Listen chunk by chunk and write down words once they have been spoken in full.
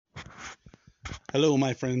Hello,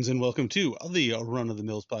 my friends, and welcome to the Run of the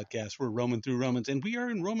Mills podcast. We're roaming through Romans, and we are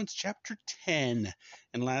in Romans chapter 10.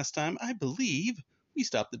 And last time, I believe, we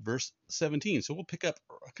stopped at verse 17. So we'll pick up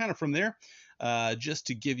kind of from there, just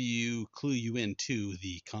to clue you into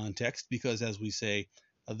the context, because as we say,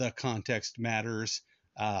 the context matters.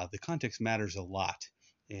 The context matters a lot.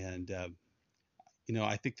 And,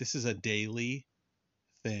 I think this is a daily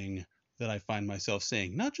thing that I find myself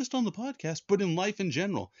saying, not just on the podcast, but in life in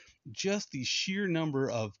general. Just the sheer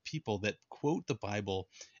number of people that quote the Bible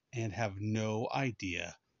and have no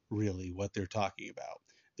idea really what they're talking about.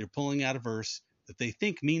 They're pulling out a verse that they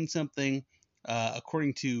think means something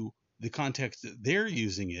according to the context that they're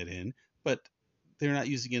using it in, but they're not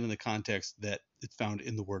using it in the context that it's found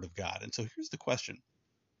in the Word of God. And so here's the question.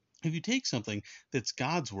 If you take something that's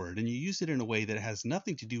God's word and you use it in a way that has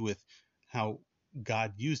nothing to do with how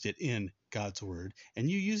God used it in God's word,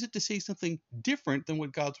 and you use it to say something different than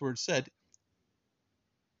what God's word said,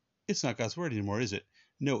 it's not God's word anymore, is it?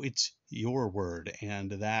 No, it's your word,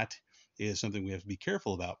 and that is something we have to be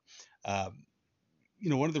careful about.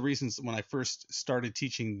 One of the reasons when I first started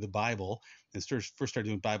teaching the Bible and first started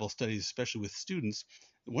doing Bible studies, especially with students,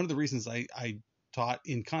 one of the reasons I taught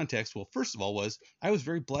in context, well, first of all, was I was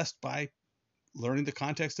very blessed by learning the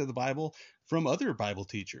context of the Bible from other Bible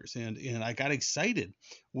teachers. And I got excited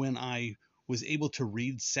when I was able to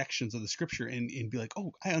read sections of the scripture and be like,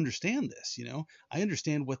 oh, I understand this, I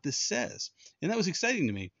understand what this says. And that was exciting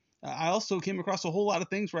to me. I also came across a whole lot of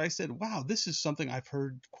things where I said, wow, this is something I've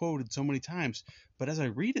heard quoted so many times, but as I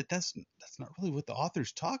read it, that's not really what the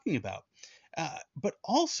author's talking about. But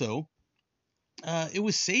also, it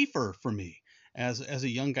was safer for me as a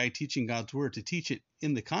young guy teaching God's word to teach it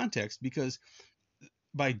in the context, because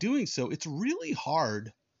by doing so, it's really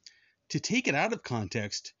hard to take it out of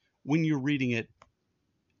context when you're reading it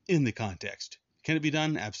in the context. Can it be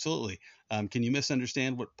done? Absolutely. Can you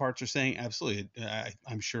misunderstand what parts are saying? Absolutely.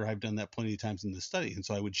 I'm sure I've done that plenty of times in the study. And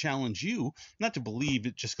so I would challenge you not to believe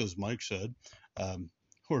it just because Mike said,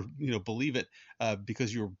 or believe it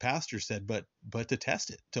because your pastor said, but to test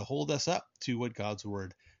it, to hold us up to what God's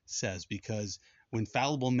word says. Because when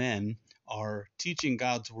fallible men are teaching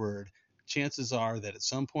God's word, chances are that at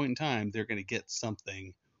some point in time they're going to get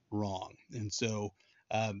something wrong. And so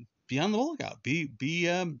be on the lookout. Be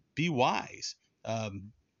wise.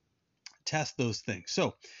 Test those things.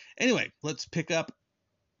 So anyway, let's pick up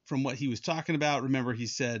from what he was talking about. Remember, he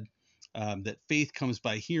said that faith comes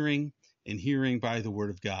by hearing, and hearing by the word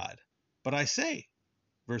of God. But I say,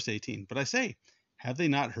 verse 18, but I say, have they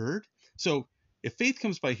not heard? So if faith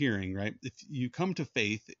comes by hearing, right? If you come to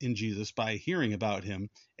faith in Jesus by hearing about him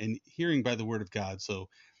and hearing by the word of God. So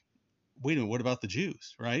wait a minute, what about the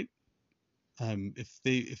Jews, right?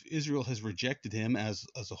 If Israel has rejected him as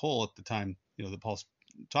a whole at the time, that Paul's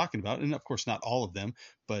talking about, and of course not all of them,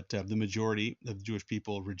 but the majority of the Jewish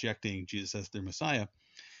people rejecting Jesus as their Messiah,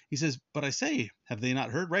 he says, but I say, have they not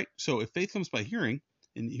heard? Right? So if faith comes by hearing,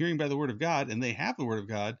 and hearing by the word of God, and they have the word of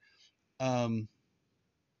God,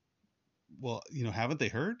 well, haven't they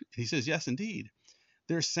heard? He says, yes, indeed.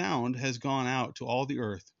 Their sound has gone out to all the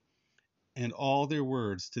earth, and all their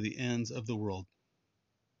words to the ends of the world.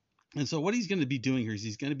 And so what he's going to be doing here is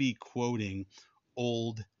he's going to be quoting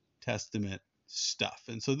Old Testament stuff.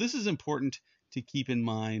 And so this is important to keep in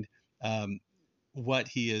mind, what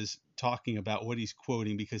he is talking about, what he's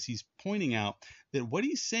quoting, because he's pointing out that what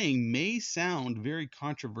he's saying may sound very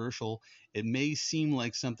controversial. It may seem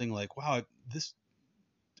like something like, wow,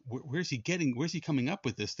 where's he coming up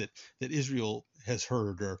with this that Israel has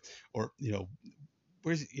heard, or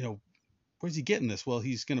where's he getting this? Well,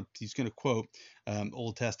 he's gonna quote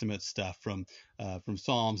Old Testament stuff from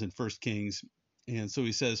Psalms and First Kings, and so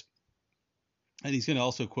he says, and he's gonna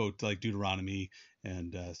also quote like Deuteronomy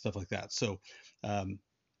and stuff like that. So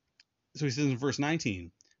he says in verse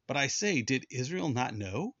 19, but I say, did Israel not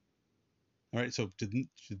know? All right, so didn't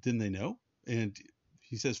they know? And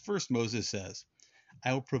he says, first Moses says,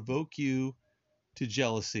 I will provoke you to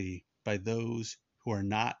jealousy by those who are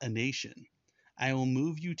not a nation. I will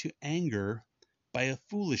move you to anger by a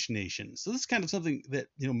foolish nation. So this is kind of something that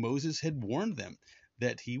Moses had warned them,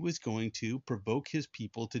 that he was going to provoke his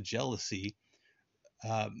people to jealousy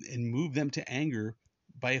and move them to anger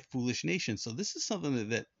by a foolish nation. So this is something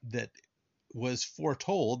that was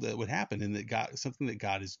foretold that would happen, and something that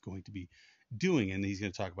God is going to be doing, and he's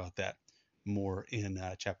going to talk about that more in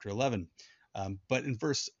chapter 11. But in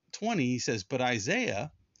verse 20, he says, but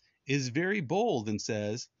Isaiah is very bold and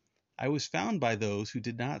says, I was found by those who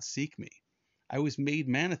did not seek me. I was made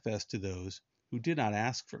manifest to those who did not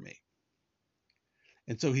ask for me.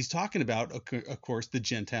 And so he's talking about, of course, the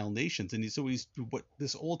Gentile nations. And so what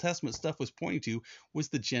this Old Testament stuff was pointing to was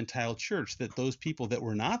the Gentile church, that those people that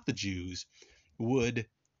were not the Jews would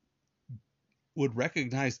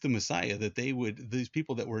recognize the Messiah, that these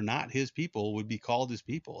people that were not his people would be called his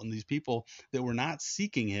people. And these people that were not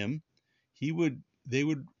seeking him, they would,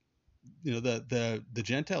 the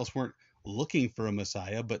Gentiles weren't looking for a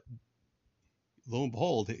Messiah, but lo and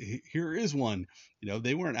behold, here is one.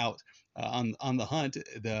 They weren't out on the hunt.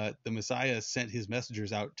 The Messiah sent his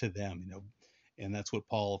messengers out to them, and that's what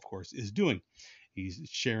Paul, of course, is doing. He's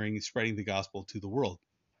spreading the gospel to the world.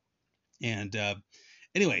 And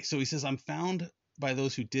anyway, so he says, I'm found by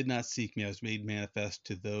those who did not seek me. I was made manifest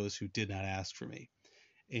to those who did not ask for me.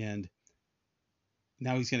 And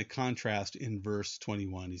now he's going to contrast in verse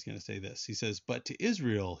 21. He's going to say this. He says, but to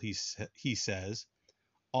Israel, he says,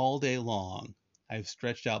 all day long, I have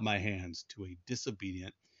stretched out my hands to a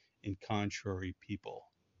disobedient and contrary people.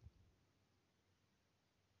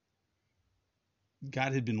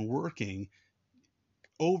 God had been working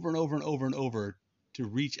over and over and over and over to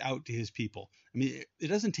reach out to his people. I mean, it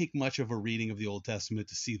doesn't take much of a reading of the Old Testament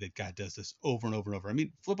to see that God does this over and over and over. I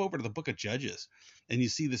mean, flip over to the book of Judges and you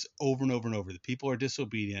see this over and over and over. The people are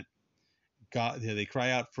disobedient. God, they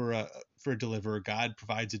cry out for a deliverer. God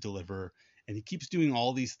provides a deliverer, and he keeps doing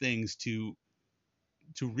all these things to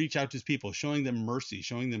reach out to his people, showing them mercy,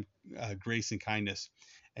 showing them grace and kindness.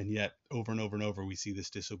 And yet over and over and over, we see this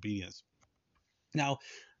disobedience. Now,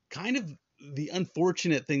 kind of the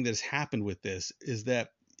unfortunate thing that has happened with this is that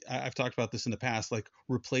I've talked about this in the past, like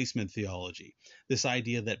replacement theology, this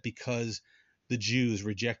idea that because the Jews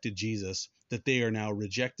rejected Jesus, that they are now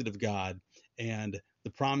rejected of God, and the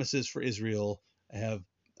promises for Israel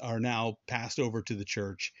are now passed over to the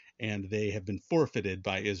church, and they have been forfeited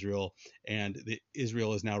by Israel, and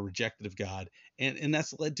Israel is now rejected of God, and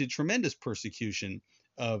that's led to tremendous persecution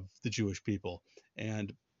of the Jewish people.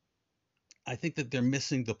 And I think that they're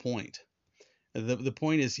missing the point. The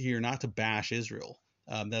point is here not to bash Israel.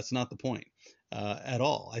 That's not the point at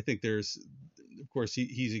all. I think there's, of course,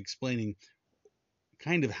 he's explaining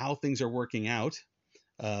kind of how things are working out,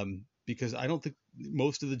 because I don't think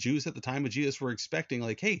most of the Jews at the time of Jesus were expecting,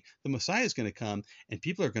 like, hey, the Messiah is going to come and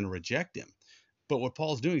people are going to reject him. But what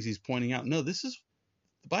Paul's doing is he's pointing out, no, the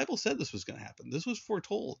Bible said this was going to happen. This was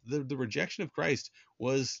foretold. The rejection of Christ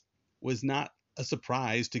was not a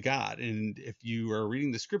surprise to God. And if you are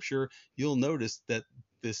reading the scripture, you'll notice that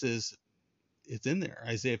it's in there.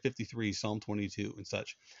 Isaiah 53, Psalm 22 and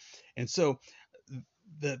such. And so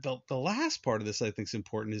the last part of this, I think, is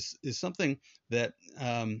important, is something that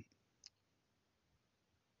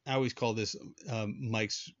I always call this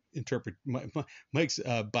Mike's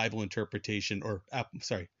Bible interpretation, or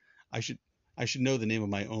sorry, I should know the name of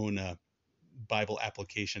my own Bible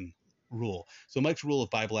application rule. So Mike's rule of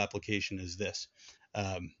Bible application is this.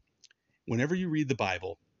 Whenever you read the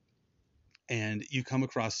Bible and you come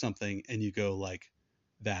across something and you go like,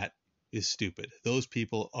 that is stupid, those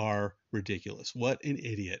people are ridiculous, what an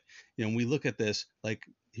idiot. When we look at this, like,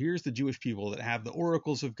 here's the Jewish people that have the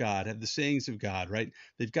oracles of God, have the sayings of God, right?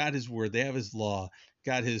 They've got his word, they have his law.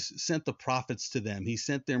 God has sent the prophets to them. He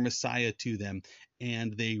sent their Messiah to them,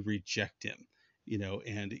 and they reject him.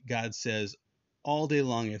 And God says, all day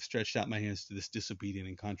long I've stretched out my hands to this disobedient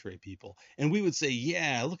and contrary people. And we would say,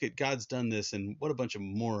 yeah, look at, God's done this, and what a bunch of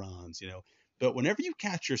morons, But whenever you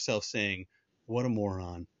catch yourself saying, what a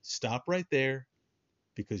moron, stop right there,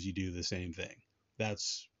 because you do the same thing.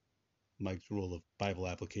 That's Mike's rule of Bible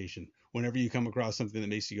application. Whenever you come across something that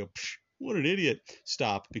makes you go, what an idiot,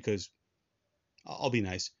 stop, because I'll be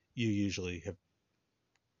nice, you usually have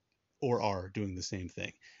or are doing the same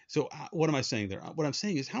thing. So what am I saying there? What I'm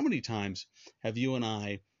saying is, how many times have you and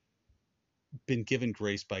I been given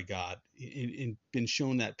grace by God and been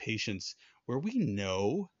shown that patience where we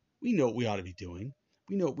know what we ought to be doing?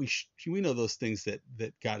 We know we know those things that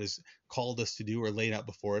God has called us to do or laid out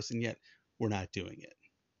before us, and yet we're not doing it.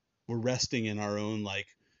 We're resting in our own like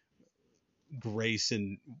grace,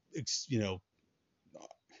 and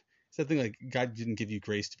something like, God didn't give you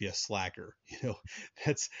grace to be a slacker.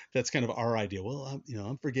 That's kind of our idea. Well,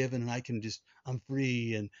 I'm forgiven, and I'm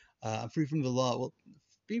free, and I'm free from the law. Well,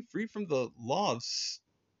 being free from the law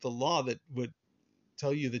that would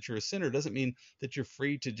tell you that you're a sinner doesn't mean that you're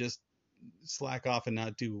free to just slack off and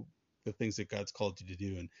not do the things that God's called you to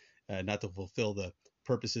do, and not to fulfill the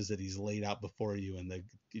purposes that he's laid out before you, and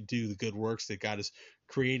do the good works that God has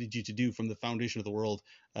created you to do from the foundation of the world.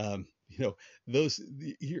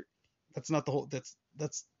 That's not the whole,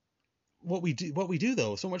 that's what we do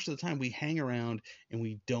though. So much of the time we hang around and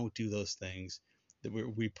we don't do those things, that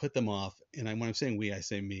we put them off. And when I'm saying we, I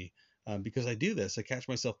say me. because I do this. I catch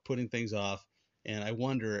myself putting things off, and I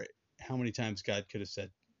wonder how many times God could have said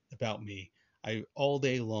about me, all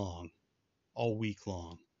day long, all week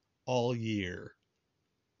long, all year,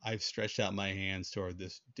 I've stretched out my hands toward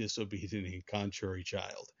this disobedient and contrary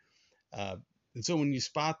child. Uh, and so when you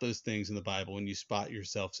spot those things in the Bible, and you spot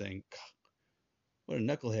yourself saying, what a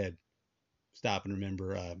knucklehead, stop and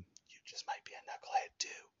remember, you just might be a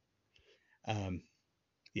knucklehead too.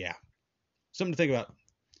 Yeah, something to think about.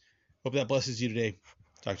 Hope that blesses you today.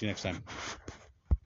 Talk to you next time.